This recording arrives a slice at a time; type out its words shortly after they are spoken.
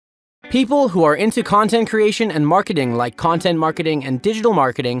People who are into content creation and marketing, like content marketing and digital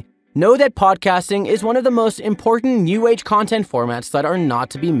marketing, know that podcasting is one of the most important new age content formats that are not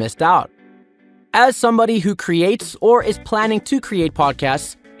to be missed out. As somebody who creates or is planning to create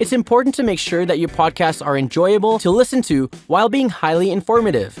podcasts, it's important to make sure that your podcasts are enjoyable to listen to while being highly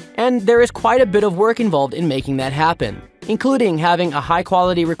informative, and there is quite a bit of work involved in making that happen, including having a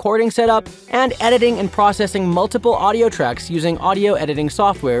high-quality recording setup and editing and processing multiple audio tracks using audio editing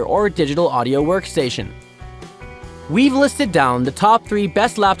software or Digital Audio Workstation. We've listed down the top 3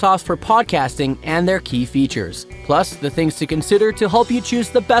 best laptops for podcasting and their key features, plus the things to consider to help you choose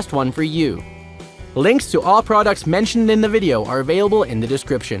the best one for you. Links to all products mentioned in the video are available in the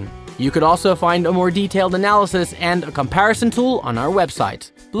description. You could also find a more detailed analysis and a comparison tool on our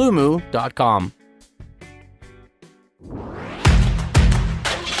website, blumoo.com.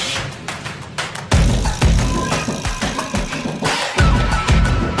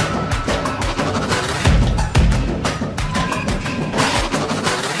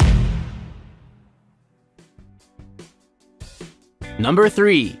 Number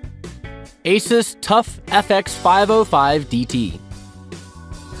 3. Asus TUF FX505 DT.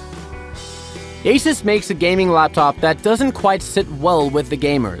 Asus makes a gaming laptop that doesn't quite sit well with the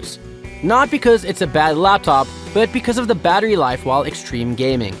gamers. Not because it's a bad laptop, but because of the battery life while extreme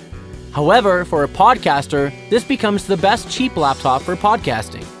gaming. However, for a podcaster, this becomes the best cheap laptop for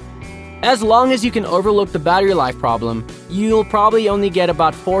podcasting. As long as you can overlook the battery life problem, you'll probably only get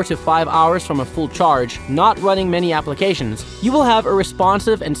about 4 to 5 hours from a full charge, not running many applications. You will have a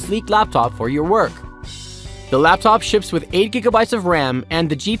responsive and sleek laptop for your work. The laptop ships with 8 GB of RAM and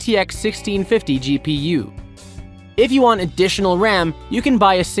the GTX 1650 GPU. If you want additional RAM, you can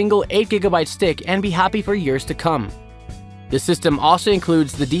buy a single 8 GB stick and be happy for years to come. The system also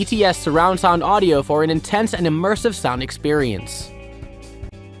includes the DTS surround sound audio for an intense and immersive sound experience.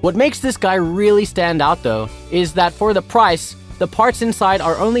 What makes this guy really stand out though, is that for the price, the parts inside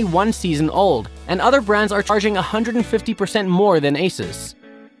are only 1 season old, and other brands are charging 150% more than Asus.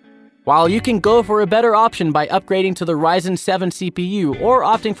 While you can go for a better option by upgrading to the Ryzen 7 CPU or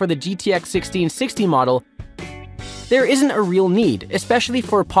opting for the GTX 1660 model, there isn't a real need, especially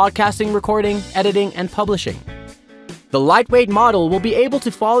for podcasting, recording, editing, and publishing. The lightweight model will be able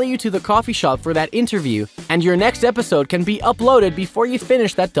to follow you to the coffee shop for that interview, and your next episode can be uploaded before you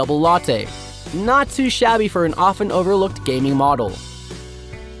finish that double latte. Not too shabby for an often overlooked gaming model.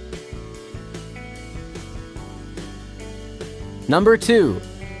 Number 2.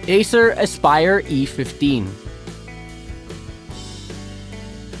 Acer Aspire E15.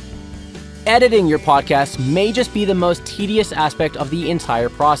 Editing your podcast may just be the most tedious aspect of the entire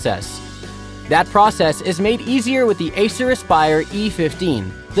process. That process is made easier with the Acer Aspire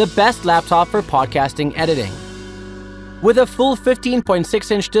E15, the best laptop for podcasting editing. With a full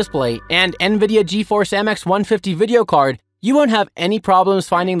 15.6-inch display and NVIDIA GeForce MX 150 video card, you won't have any problems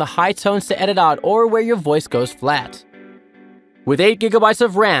finding the high tones to edit out or where your voice goes flat. With 8 GB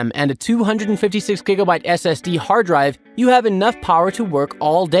of RAM and a 256 GB SSD hard drive, you have enough power to work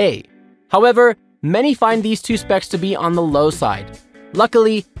all day. However, many find these two specs to be on the low side.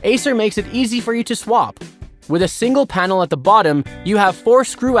 Luckily, Acer makes it easy for you to swap. With a single panel at the bottom, you have 4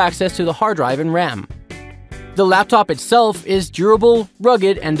 screw access to the hard drive and RAM. The laptop itself is durable,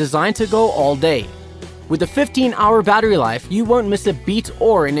 rugged, and designed to go all day. With a 15-hour battery life, you won't miss a beat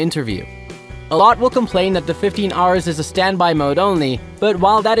or an interview. A lot will complain that the 15 hours is a standby mode only, but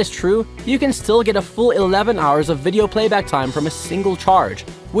while that is true, you can still get a full 11 hours of video playback time from a single charge,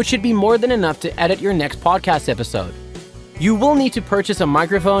 which should be more than enough to edit your next podcast episode. You will need to purchase a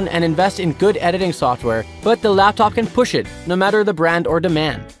microphone and invest in good editing software, but the laptop can push it, no matter the brand or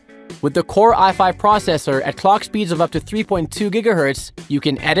demand. With the Core i5 processor at clock speeds of up to 3.2 GHz, you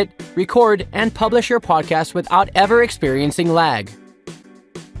can edit, record, and publish your podcast without ever experiencing lag.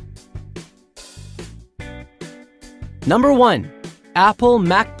 Number 1. Apple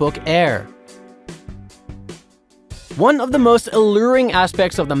MacBook Air. One of the most alluring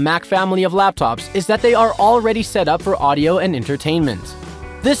aspects of the Mac family of laptops is that they are already set up for audio and entertainment.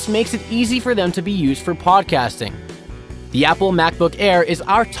 This makes it easy for them to be used for podcasting. The Apple MacBook Air is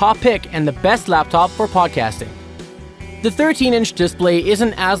our top pick and the best laptop for podcasting. The 13-inch display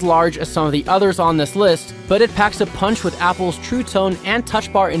isn't as large as some of the others on this list, but it packs a punch with Apple's True Tone and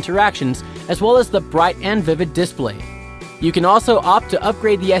Touch Bar interactions, as well as the bright and vivid display. You can also opt to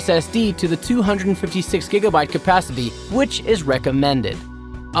upgrade the SSD to the 256 GB capacity, which is recommended.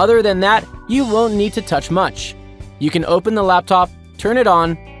 Other than that, you won't need to touch much. You can open the laptop, turn it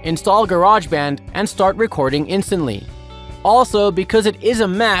on, install GarageBand, and start recording instantly. Also, because it is a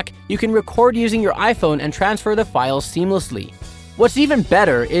Mac, you can record using your iPhone and transfer the files seamlessly. What's even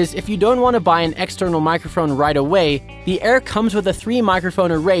better is if you don't want to buy an external microphone right away, the Air comes with a 3-microphone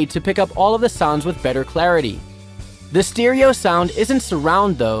array to pick up all of the sounds with better clarity. The stereo sound isn't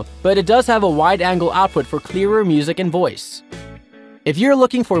surround though, but it does have a wide-angle output for clearer music and voice. If you're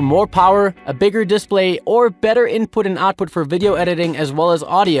looking for more power, a bigger display, or better input and output for video editing as well as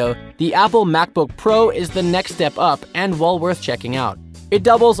audio, the Apple MacBook Pro is the next step up and well worth checking out. It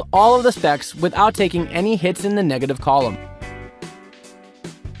doubles all of the specs without taking any hits in the negative column.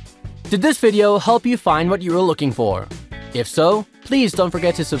 Did this video help you find what you were looking for? If so, please don't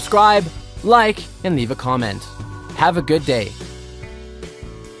forget to subscribe, like, and leave a comment. Have a good day.